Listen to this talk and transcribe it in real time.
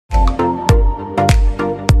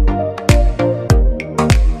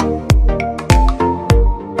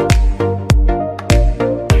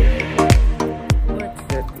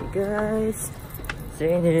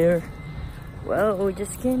we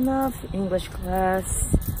just came off English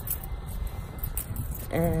class,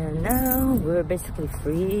 and now we're basically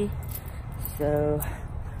free. So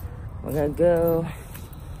we're gonna go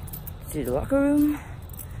to the locker room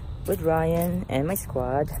with Ryan and my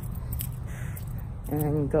squad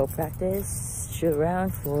and go practice, shoot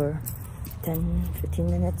around for 10-15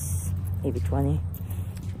 minutes, maybe 20,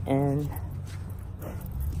 and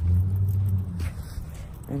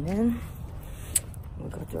then we'll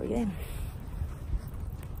go to our game.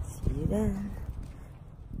 See you then.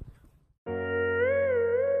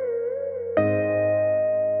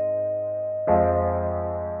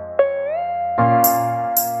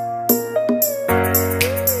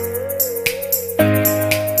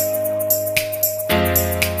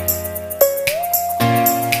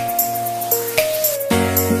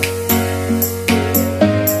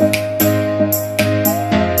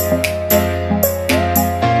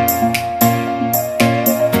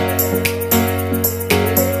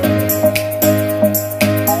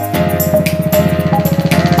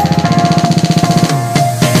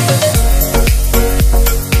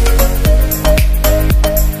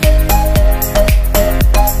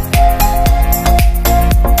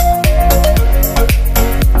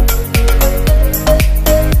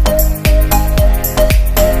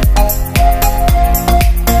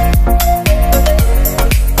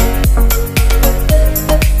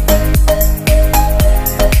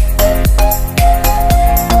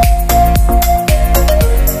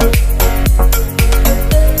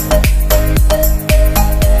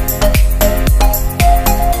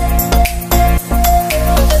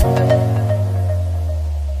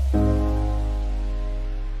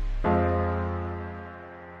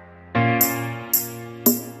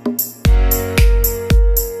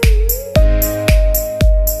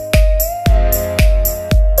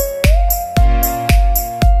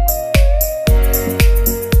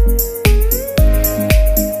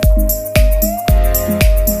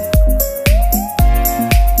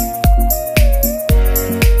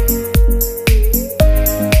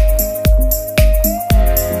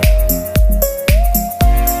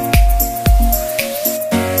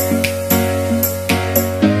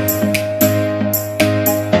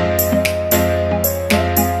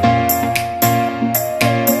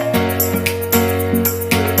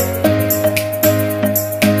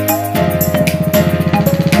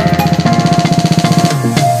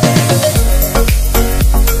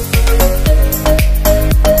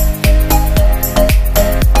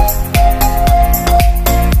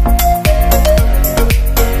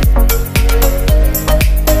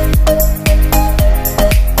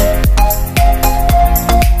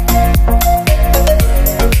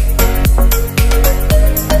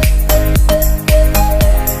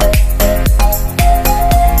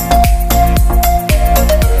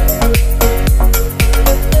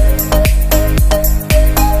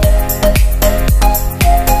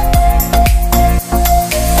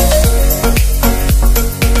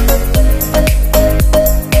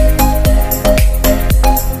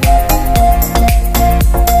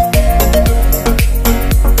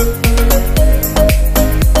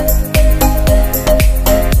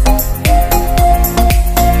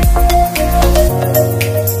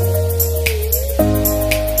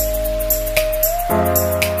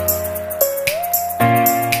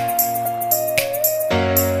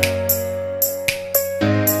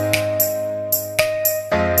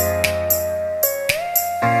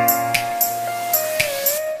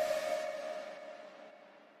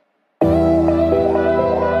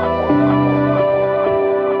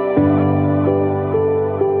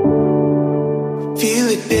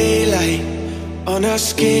 On our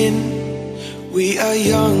skin, we are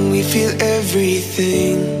young, we feel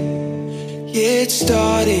everything. Yeah, it's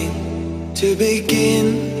starting to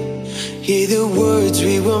begin. Hear the words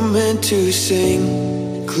we were meant to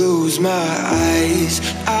sing. Close my eyes,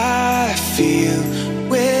 I feel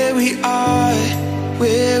where we are,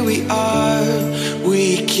 where we are.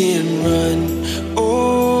 We can run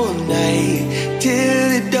all night till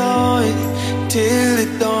the dawn, till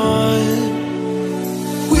the dawn.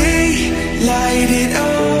 Light it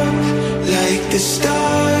up like the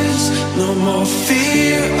stars. No more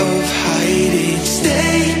fear of hiding.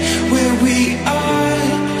 Stay where we are.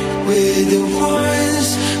 We're the ones.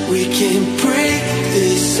 We can break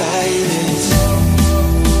the silence.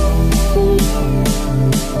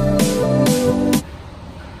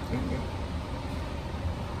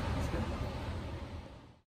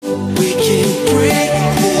 We can break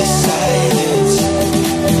the silence.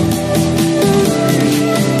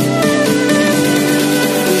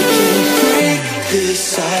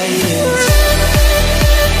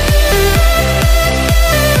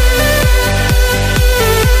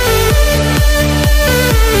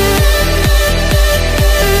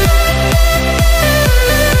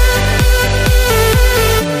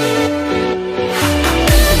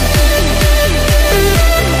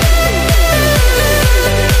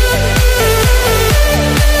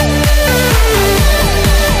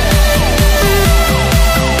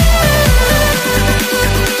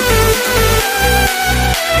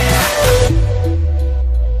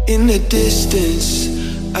 distance,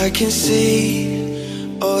 I can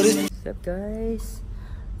see all the. What's up, guys?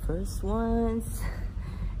 First ones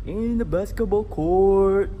in the basketball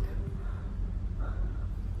court.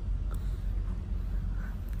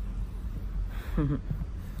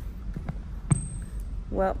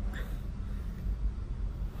 Well,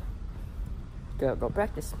 gotta go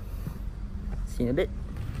practice. See you in a bit.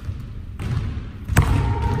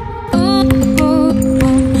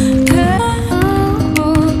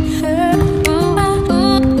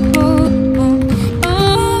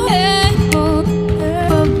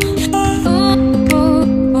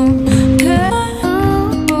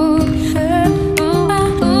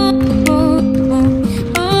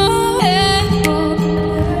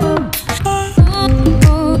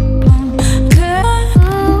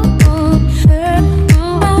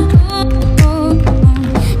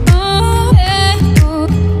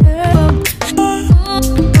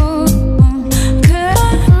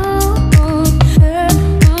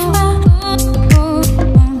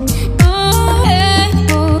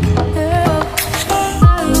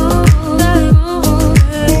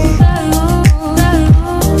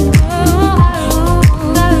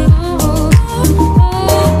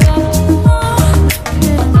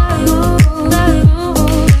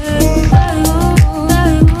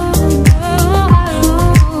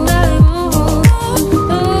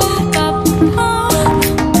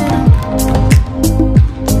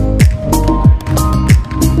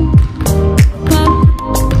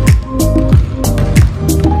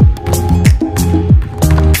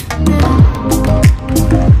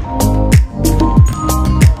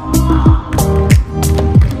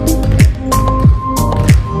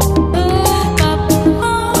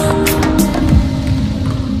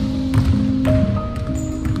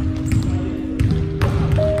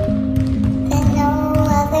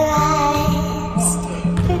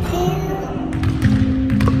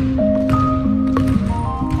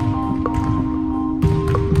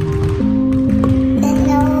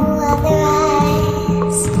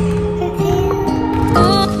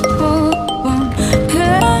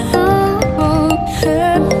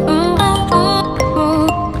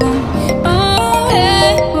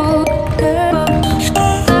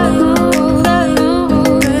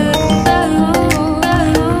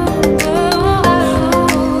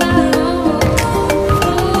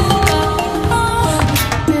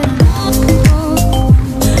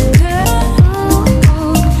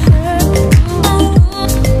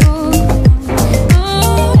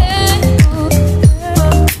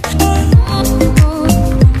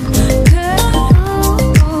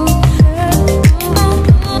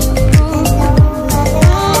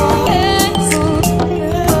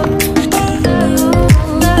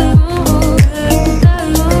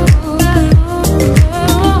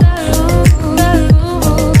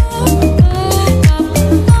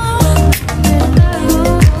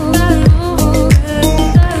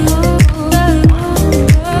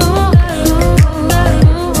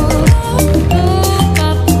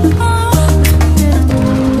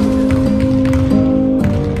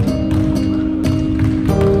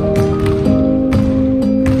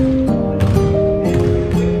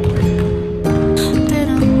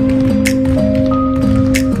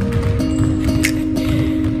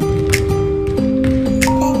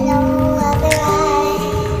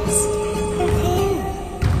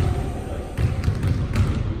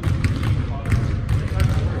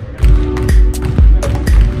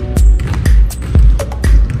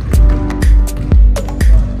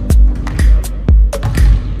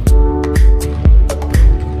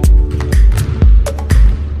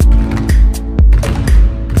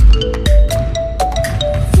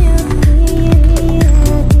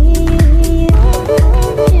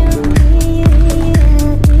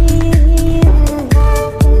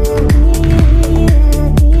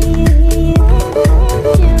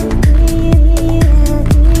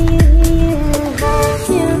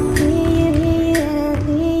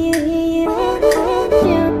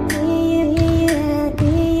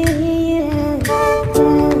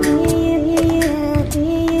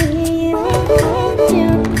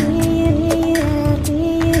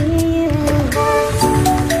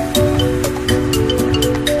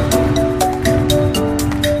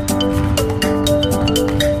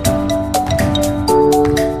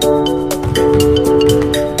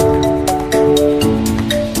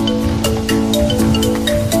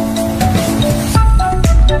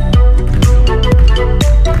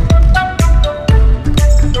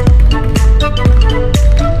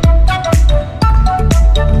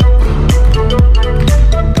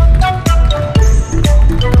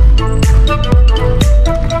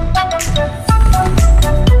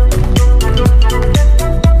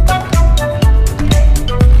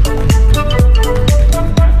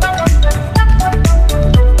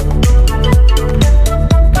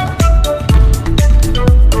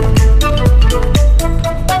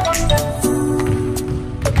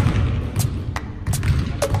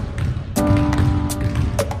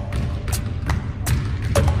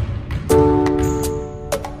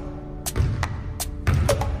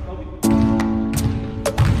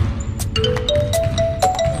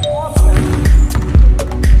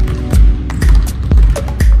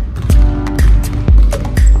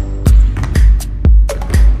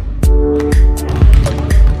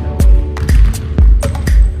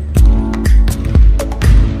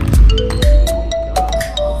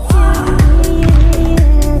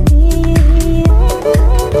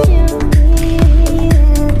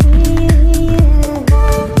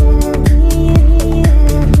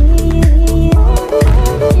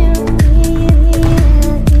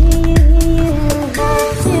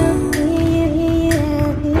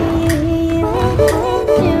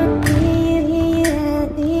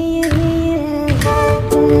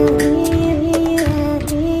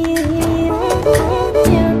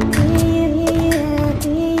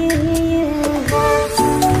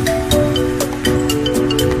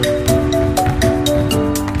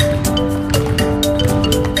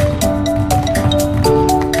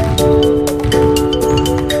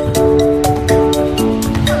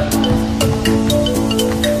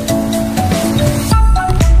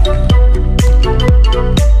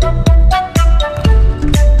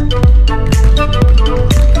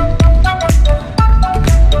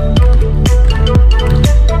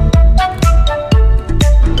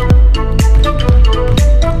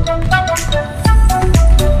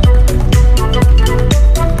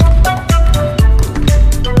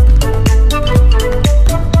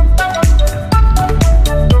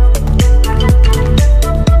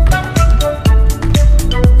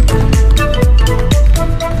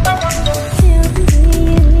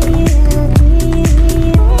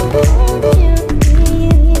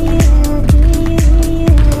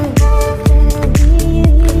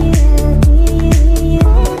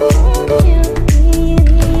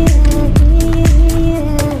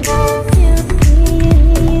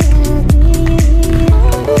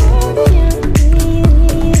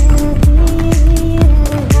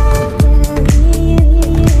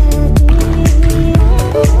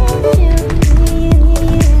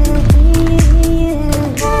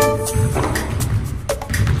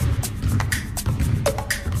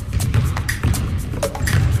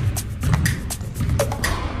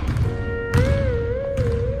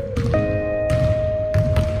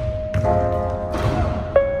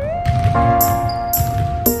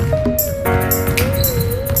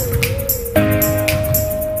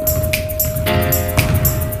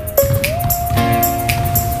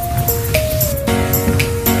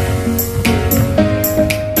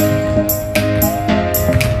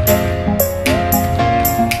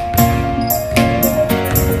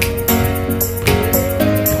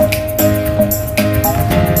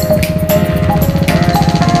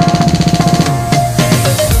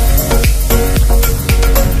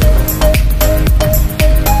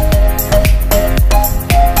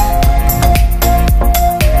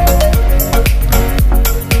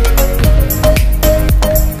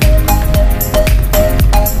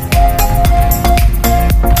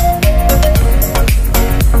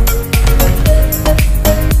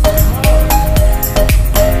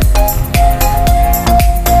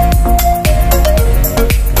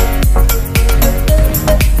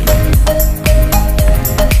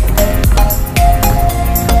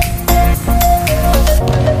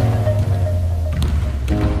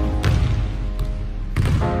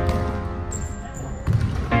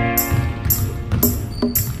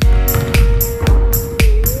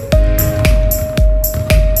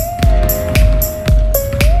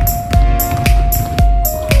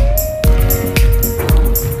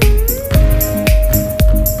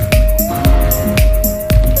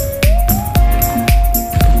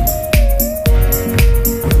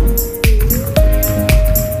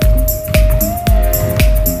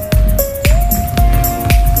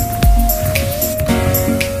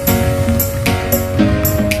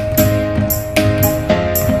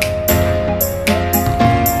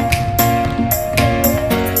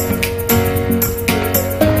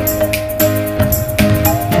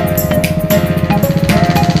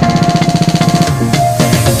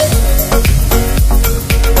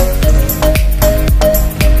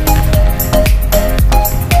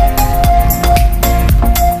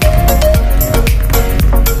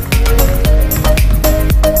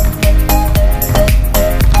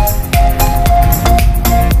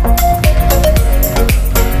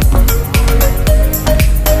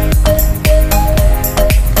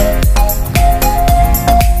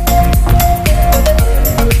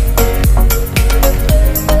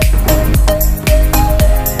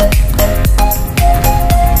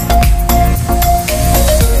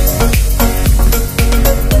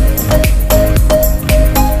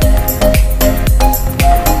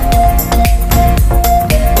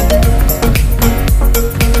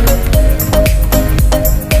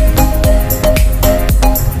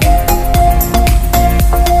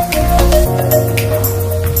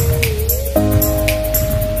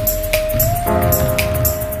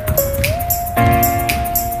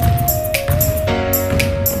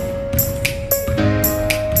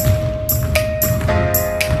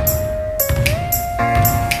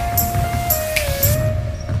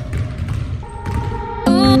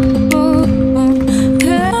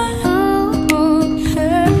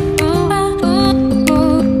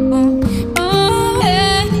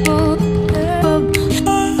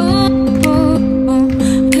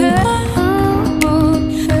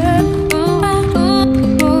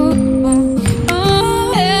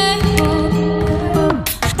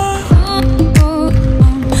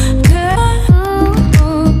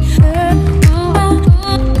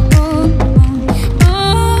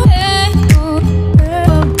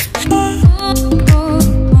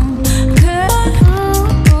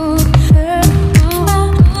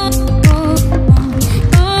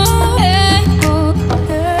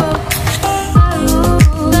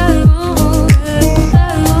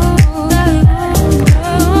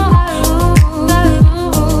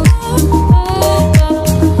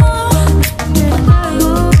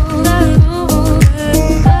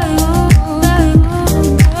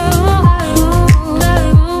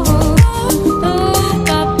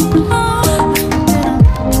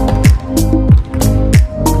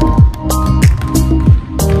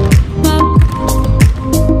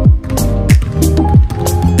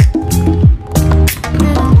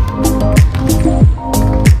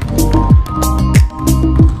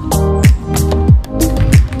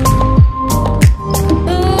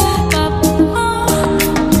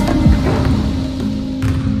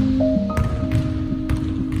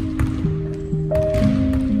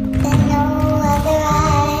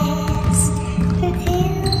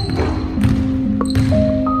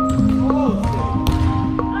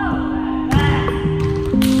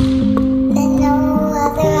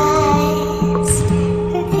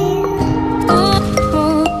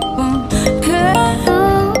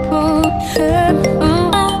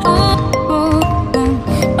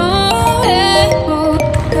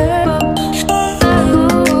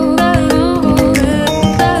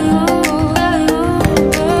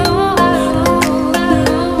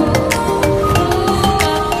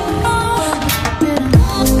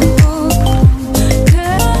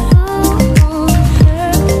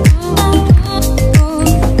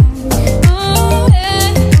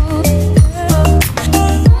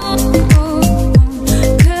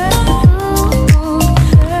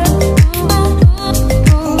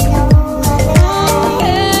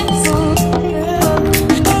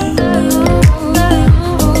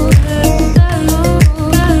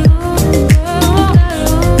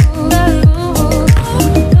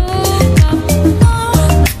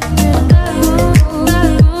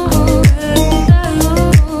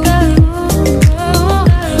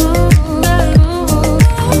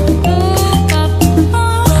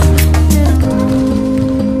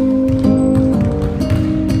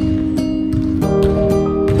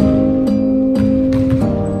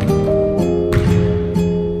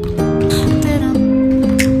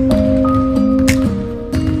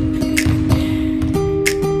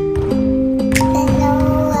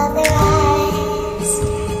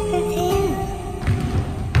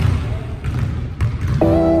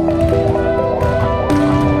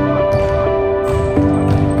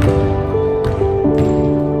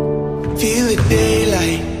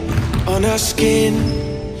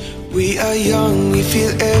 young, we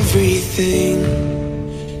feel everything.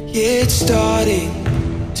 Yeah, it's starting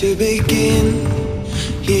to begin.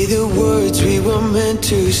 Hear the words we were meant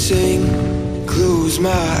to sing. Close my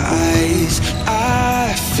eyes,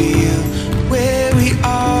 I feel where we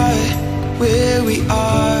are, where we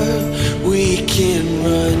are. We can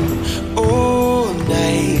run all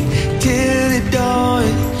night till the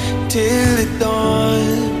dawn, till the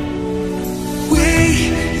dawn.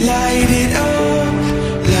 We light it up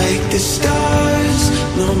like the stars.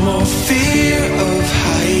 No more fear of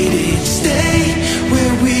hiding. Stay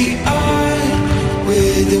where we are.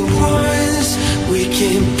 We're the ones. We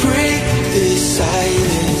can break the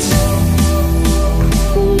silence.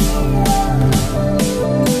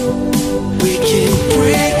 We can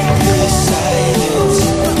break the silence.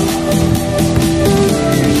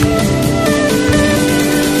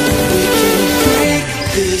 We can break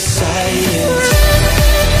the silence.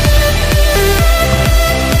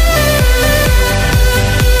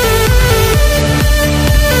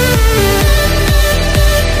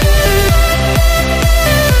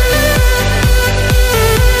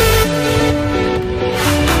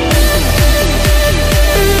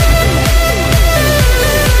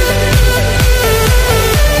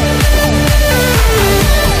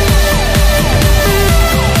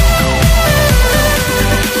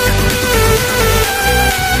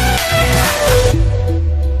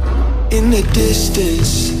 In the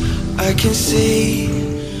distance, I can see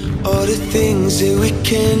all the things that we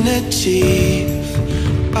can achieve.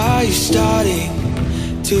 Are you starting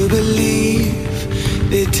to believe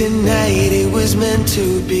that tonight it was meant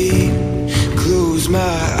to be? Close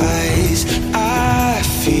my eyes, I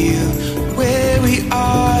feel where we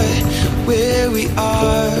are, where we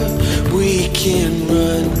are. We can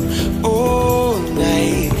run all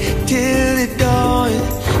night till the dawn,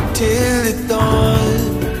 till the dawn.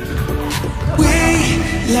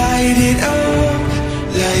 Light it up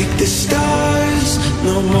like the stars.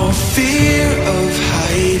 No more fear of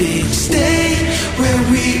hiding. Stay where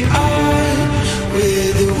we are.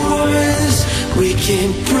 We're the ones. We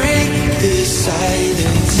can break the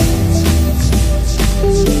silence.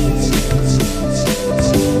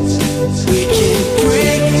 We can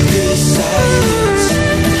break the silence.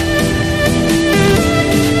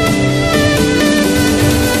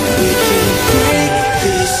 We can break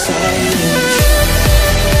the silence.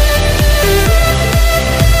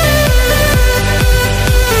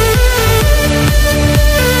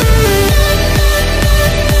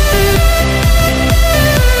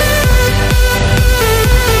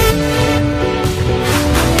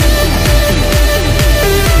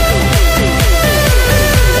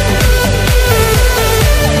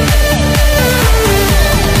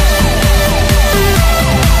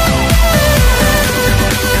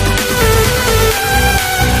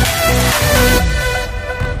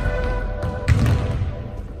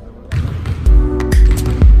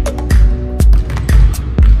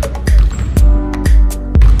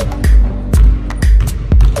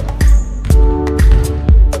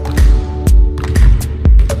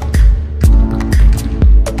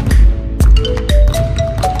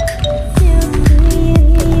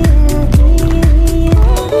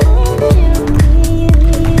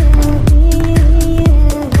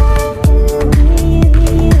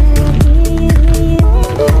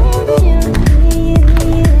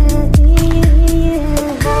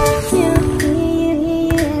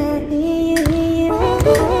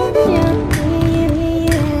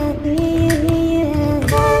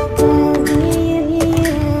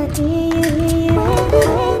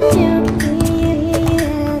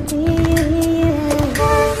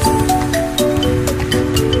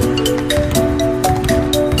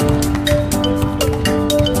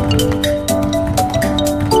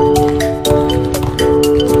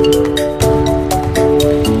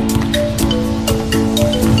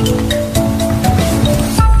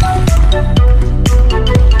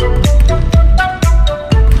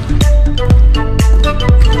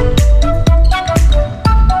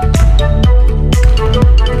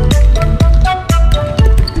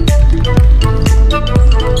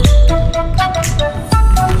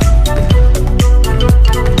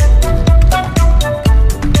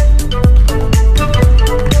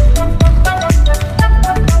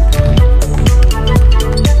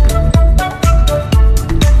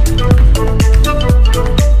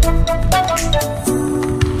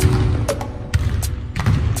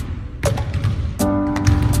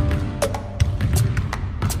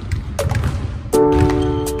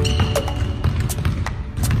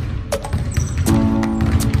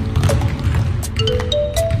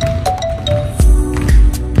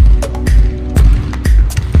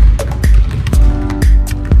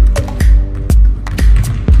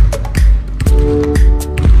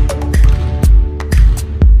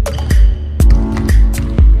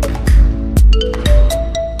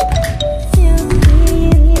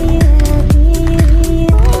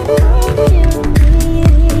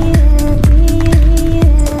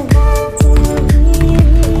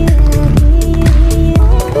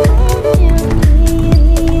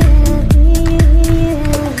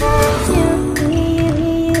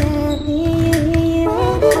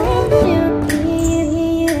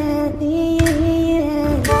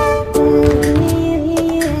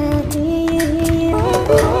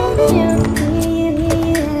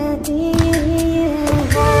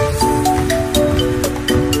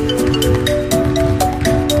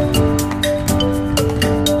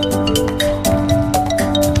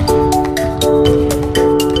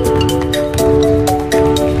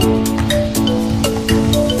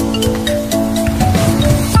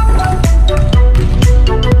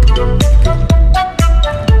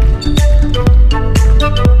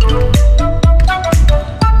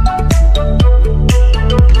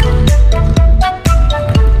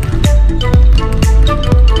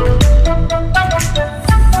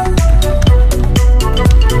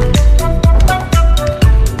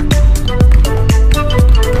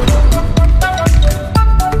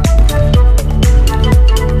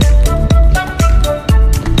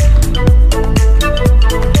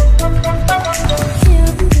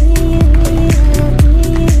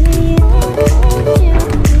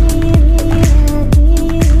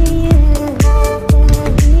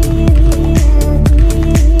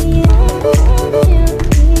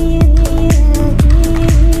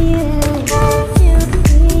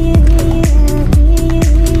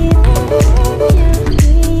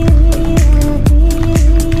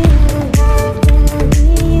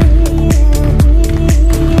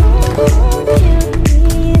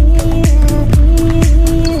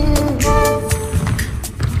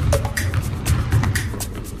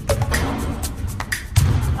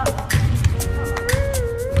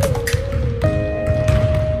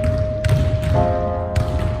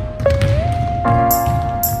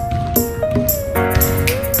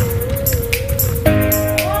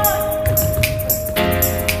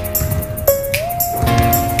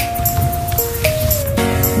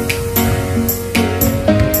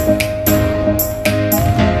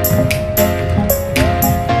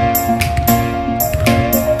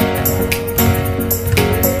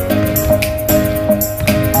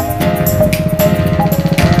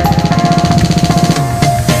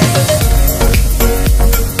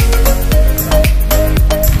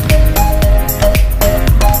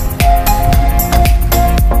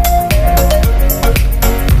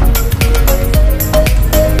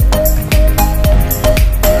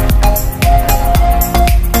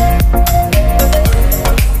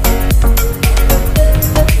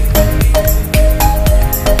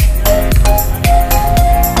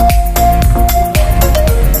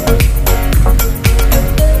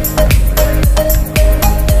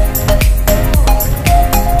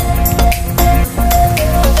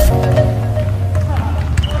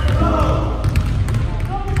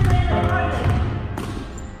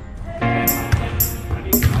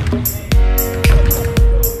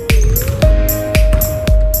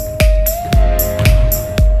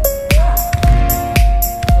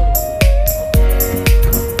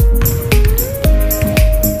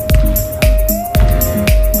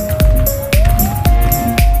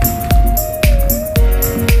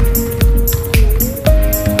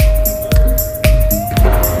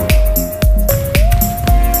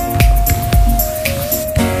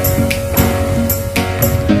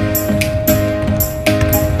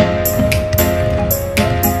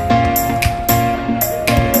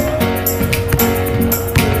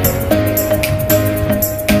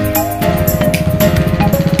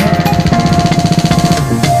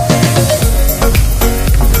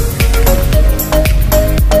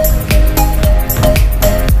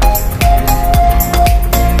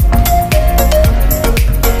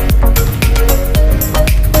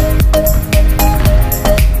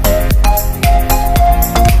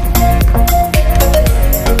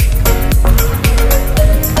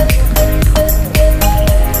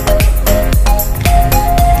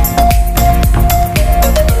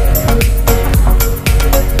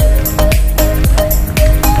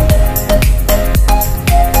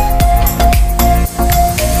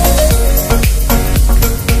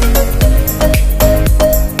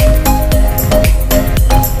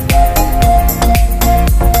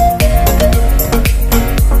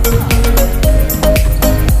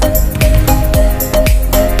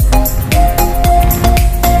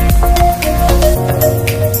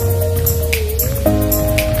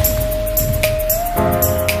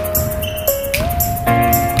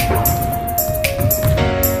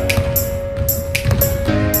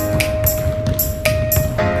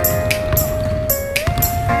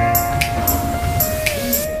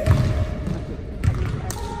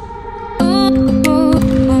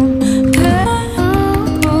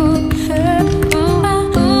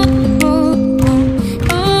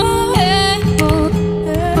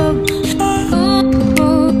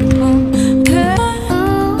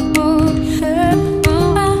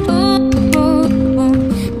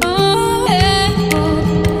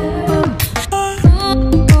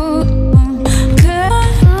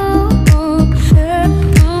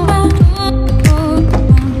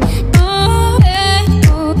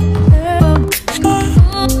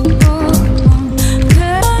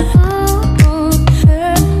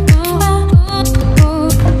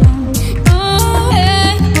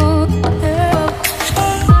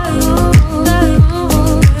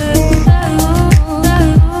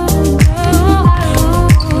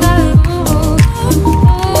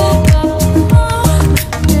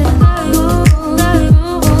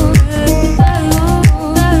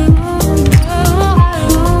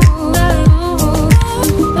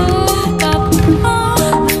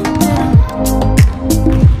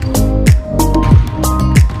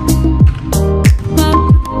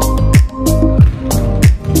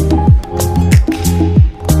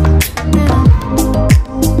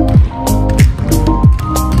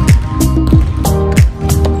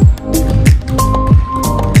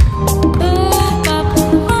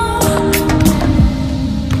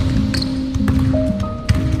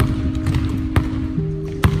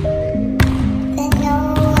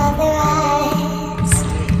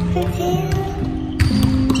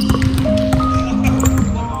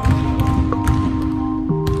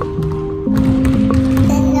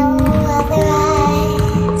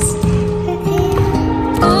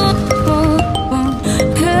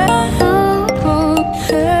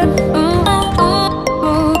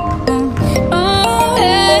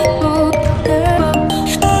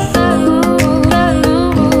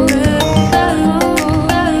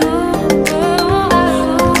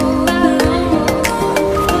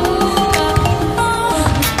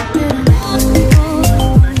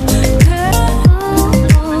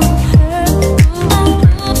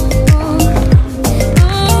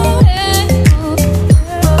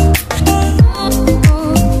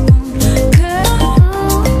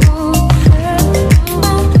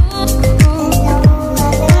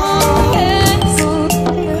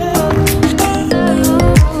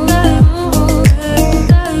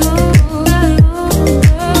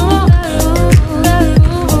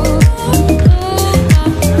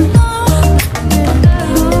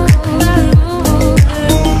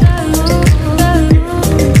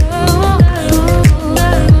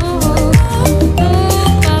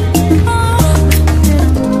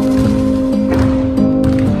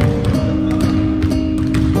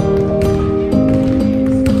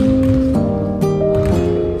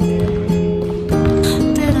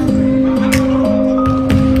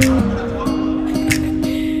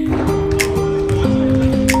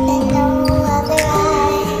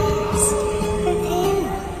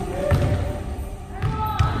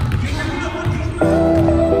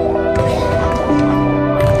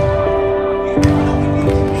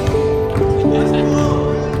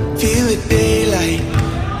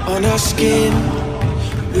 on our skin.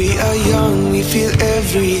 We are young, we feel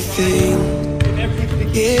everything.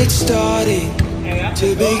 It's starting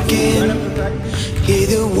to begin. Hear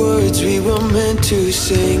the words we were meant to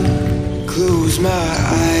sing. Close my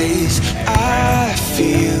eyes, I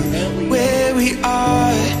feel where we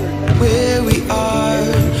are, where we are.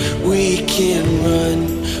 We can run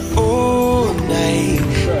all night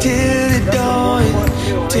till the dawn,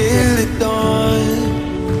 till the dawn.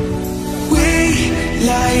 We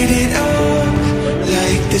light it up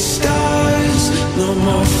like the stars. No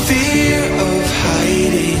more fear of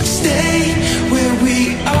hiding. Stay where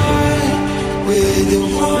we are. We're the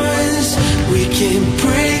ones. We can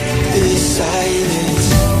break the silence.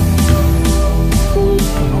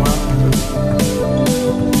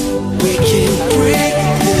 We can break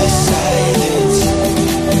the silence.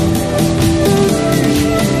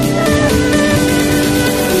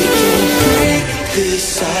 We can break the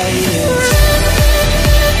silence.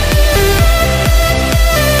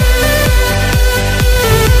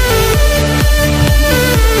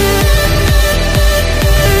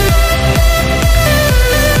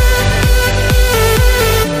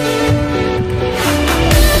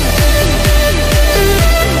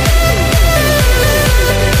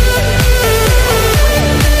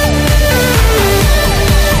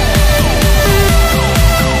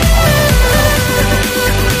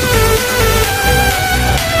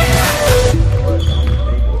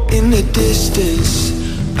 Distance,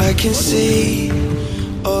 I can see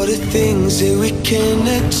all the things that we can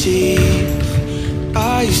achieve.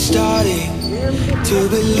 Are you starting to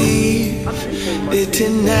believe that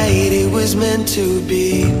tonight it was meant to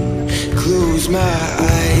be? Close my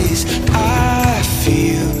eyes, I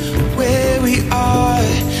feel where we are,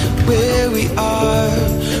 where we are.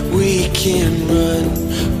 We can run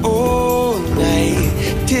all night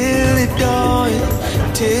till the dawn,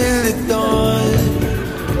 till the dawn.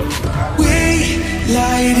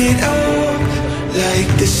 Light it up like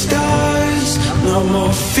the stars. No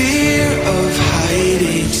more fear of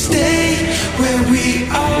hiding. Stay where we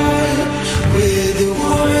are. We're the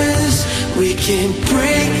ones. We can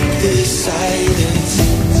break the silence.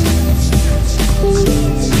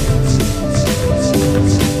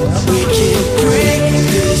 We can break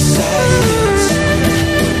the silence.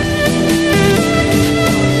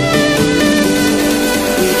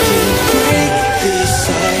 We can break the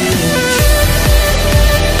silence.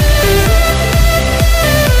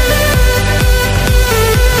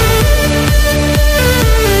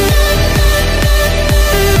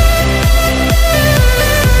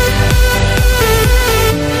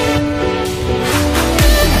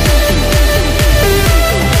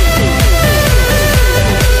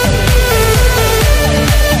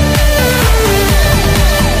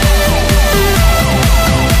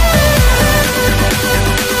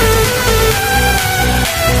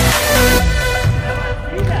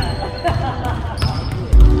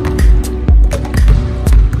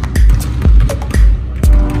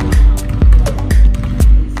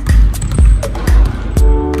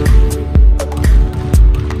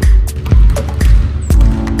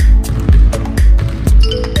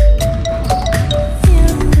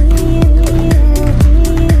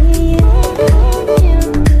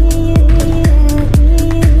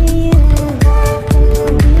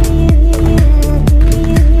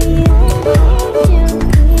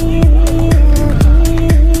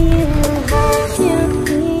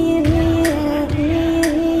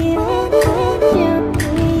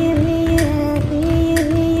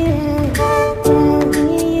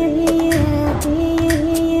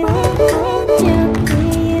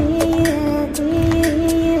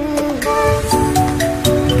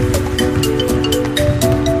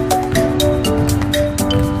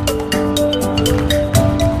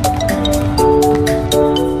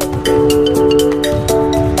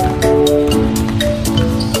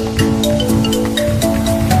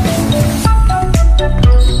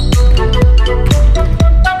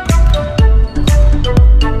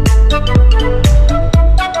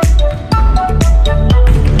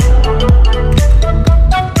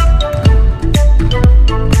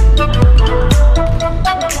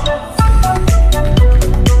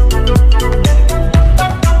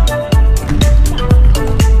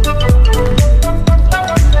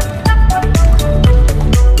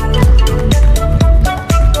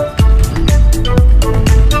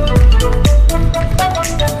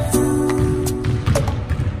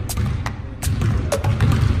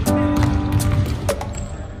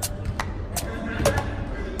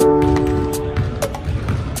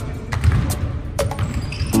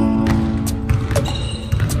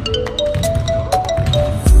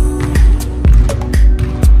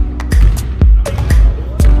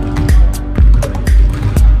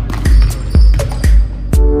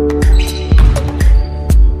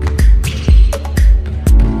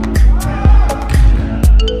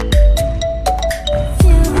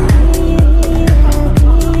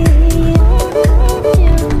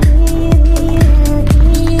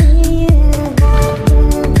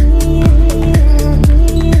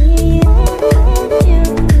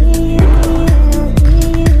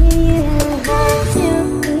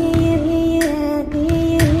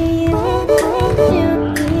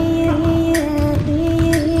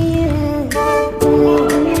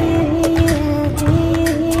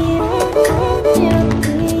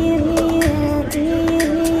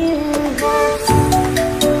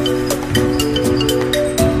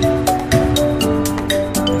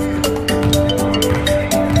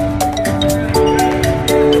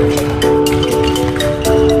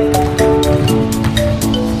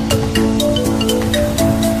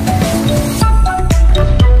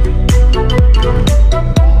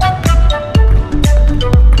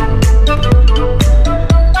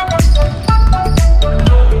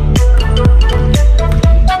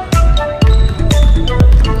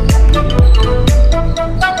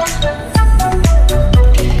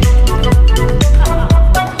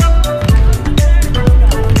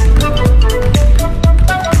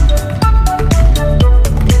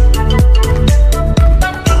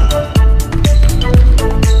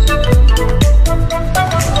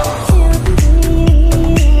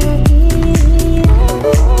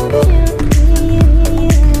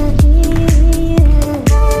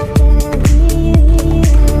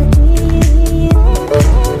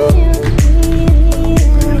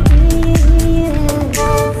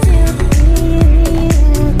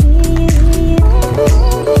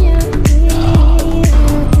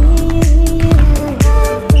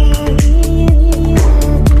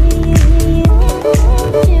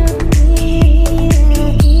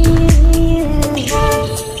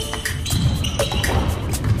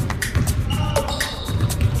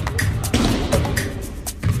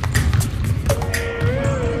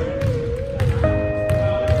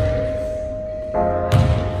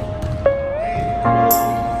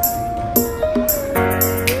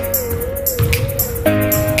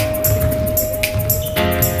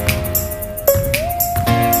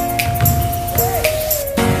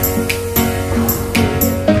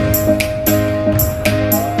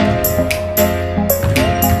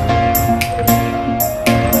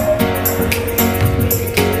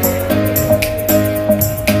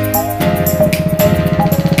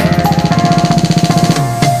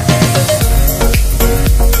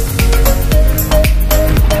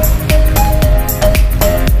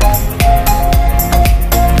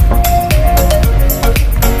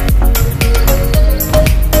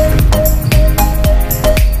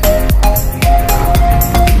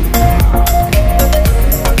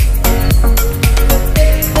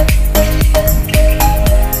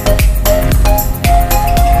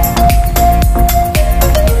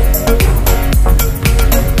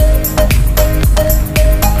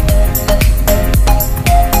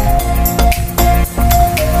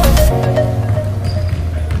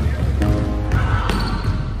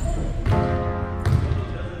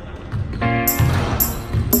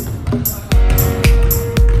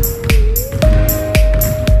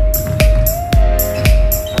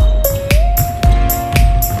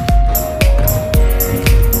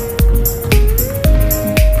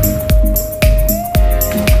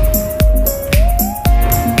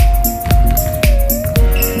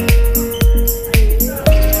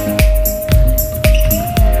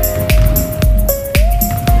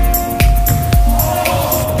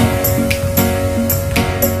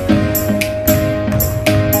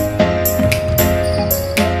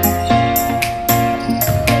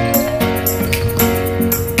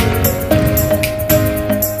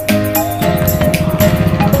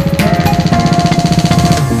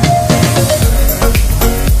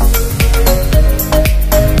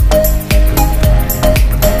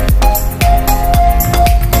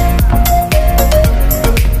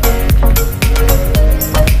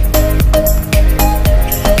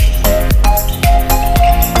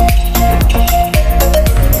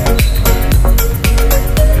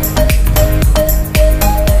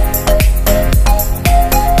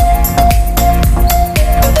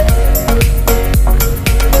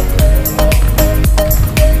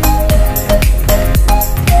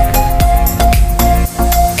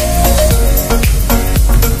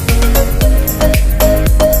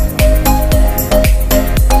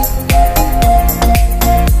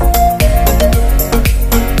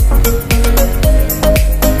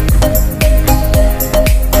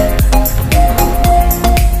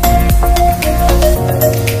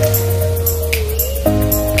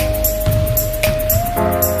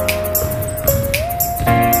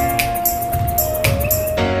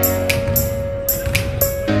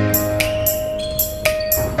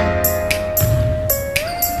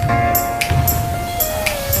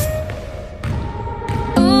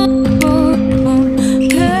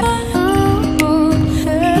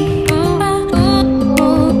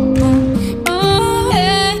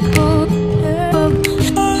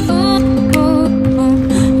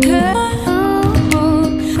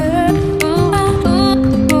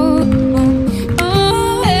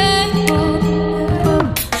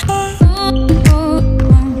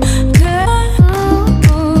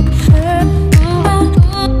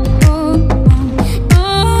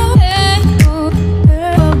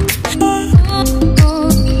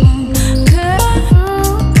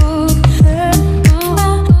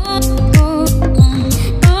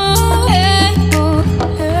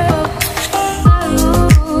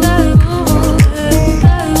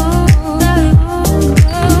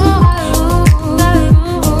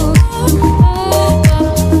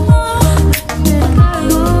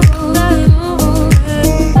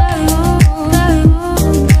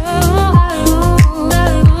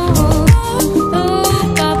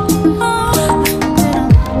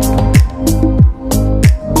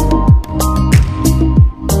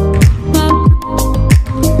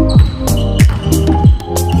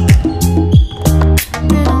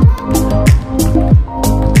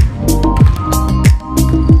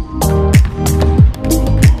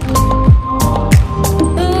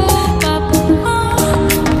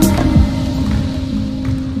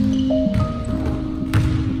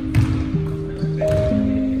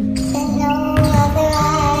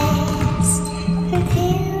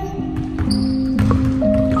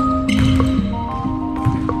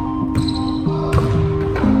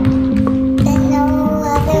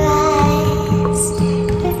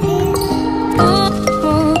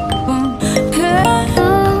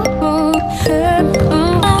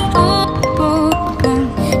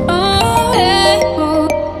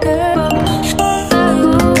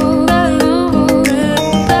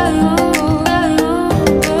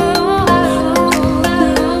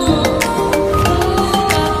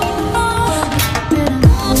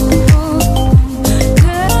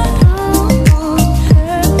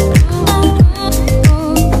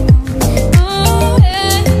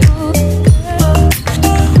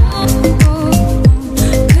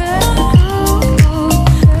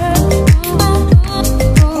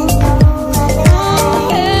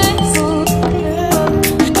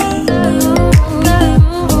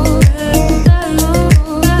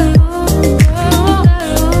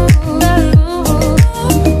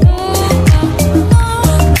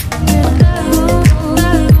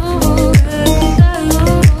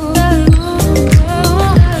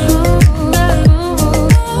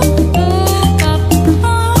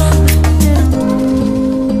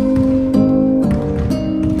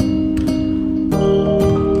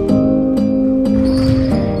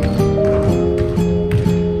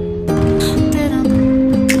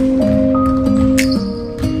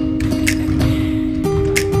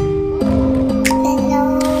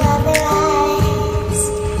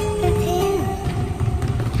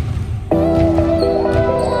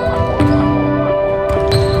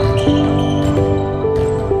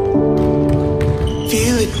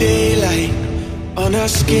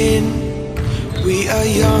 We are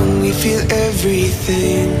young, we feel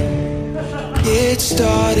everything. It's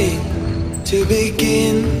starting to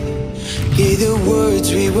begin. Hear the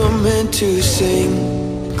words we were meant to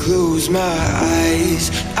sing. Close my eyes,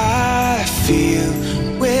 I feel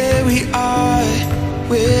where we are,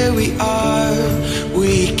 where we are.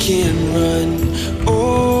 We can run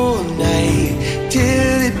all night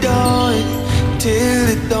till the dawn, till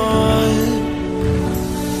the dawn.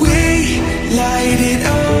 We light it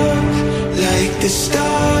up like the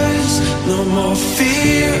stars. No more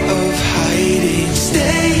fear of hiding.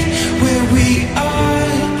 Stay where we are.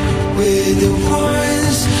 We're the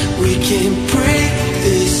ones. We can break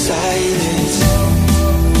the silence.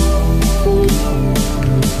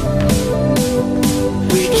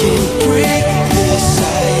 We can break the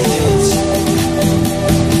silence.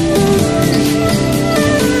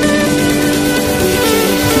 We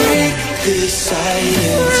can break the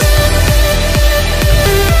silence.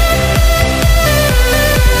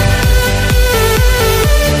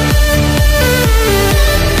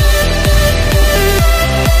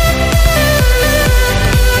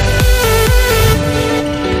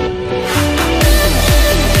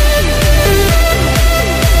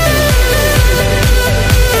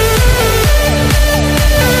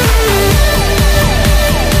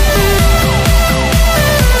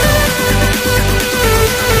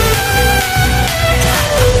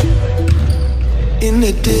 In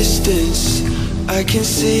the distance, I can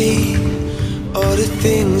see all the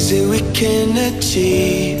things that we can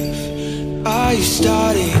achieve. Are you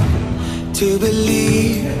starting to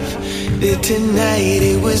believe that tonight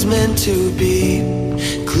it was meant to be?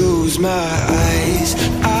 Close my eyes,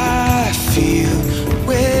 I feel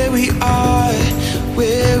where we are,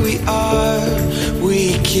 where we are.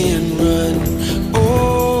 We can run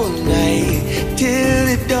all night till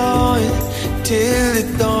the dawn, till the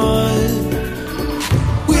dawn.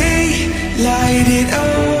 Light it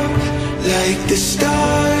up like the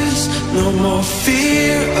stars. No more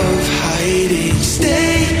fear of hiding.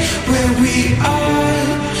 Stay where we are.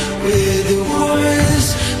 We're the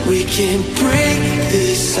ones. We can break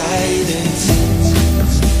the silence.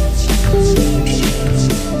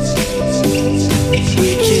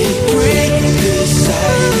 We can break the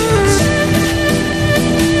silence.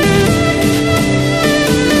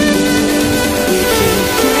 We can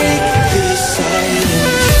break the silence.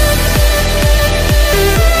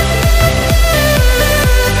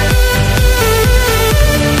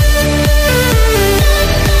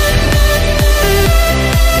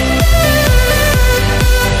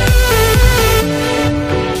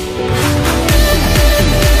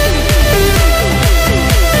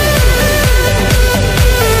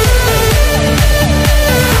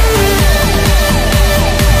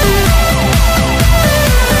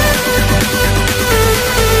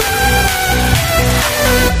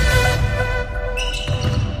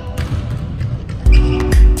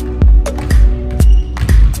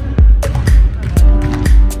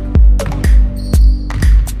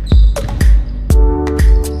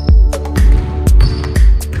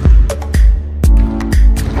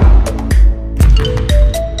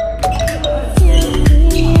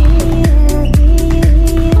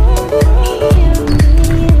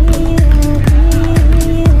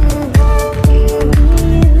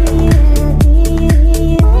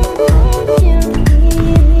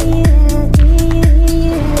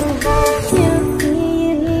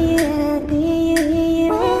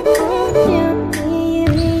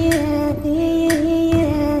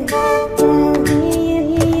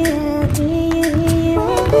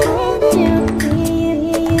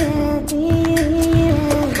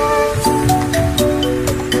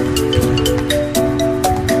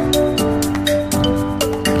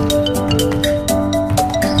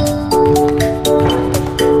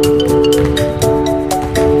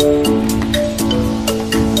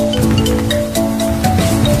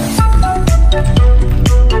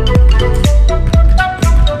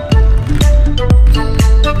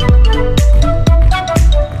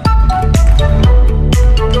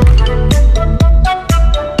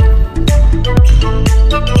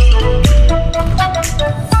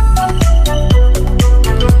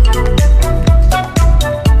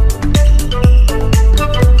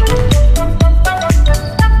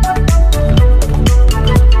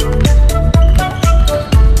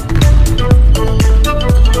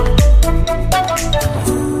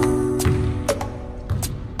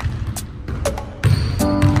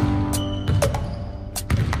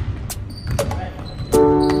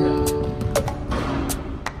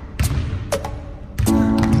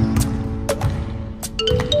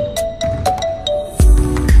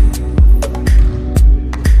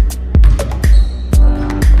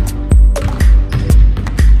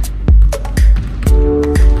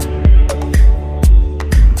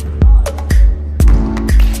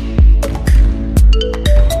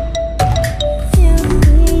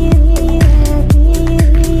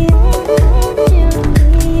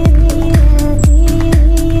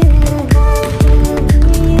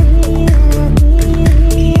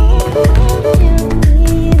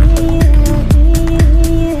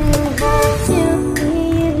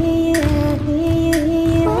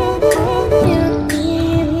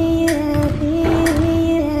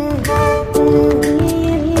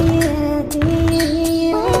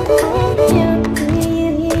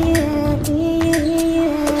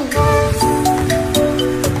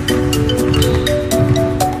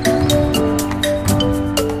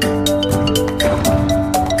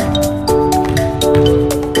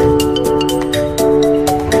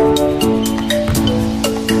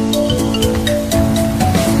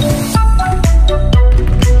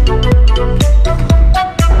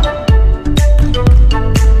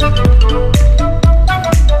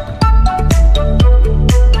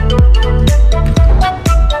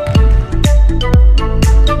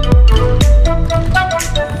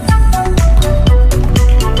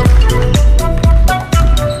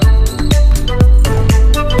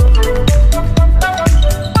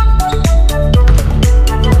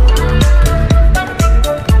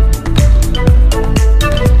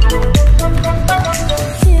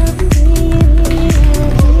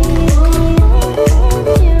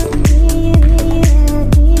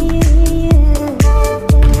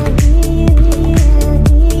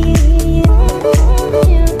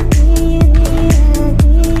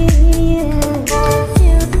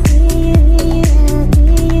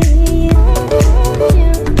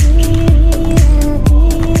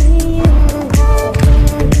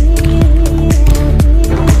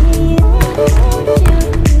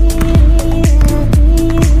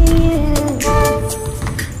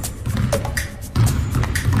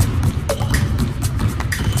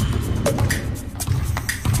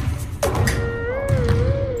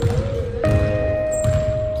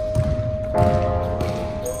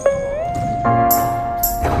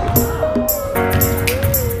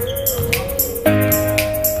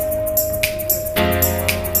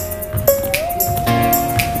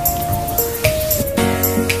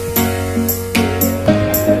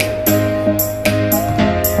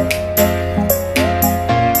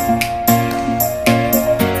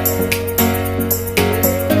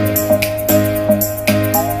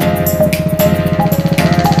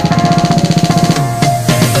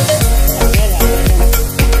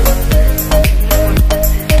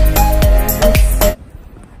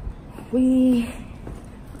 We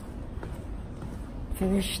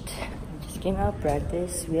finished, just came out of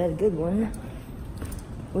practice. We had a good one.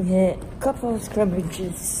 We hit a couple of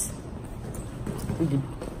scrimmages with the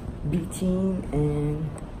B team, and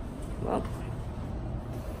well,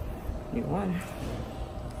 we won.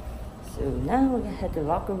 So now we're gonna head to the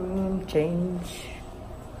locker room, change,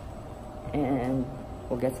 and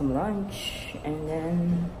we'll get some lunch, and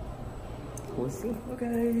then we'll see. Well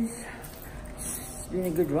guys, it's been a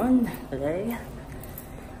good run today.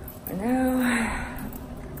 Right now,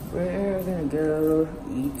 we're gonna go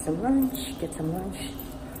eat some lunch, get some lunch,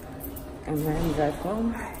 and then drive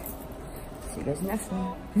home. See you guys next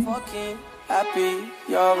one. Fucking happy,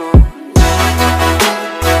 you're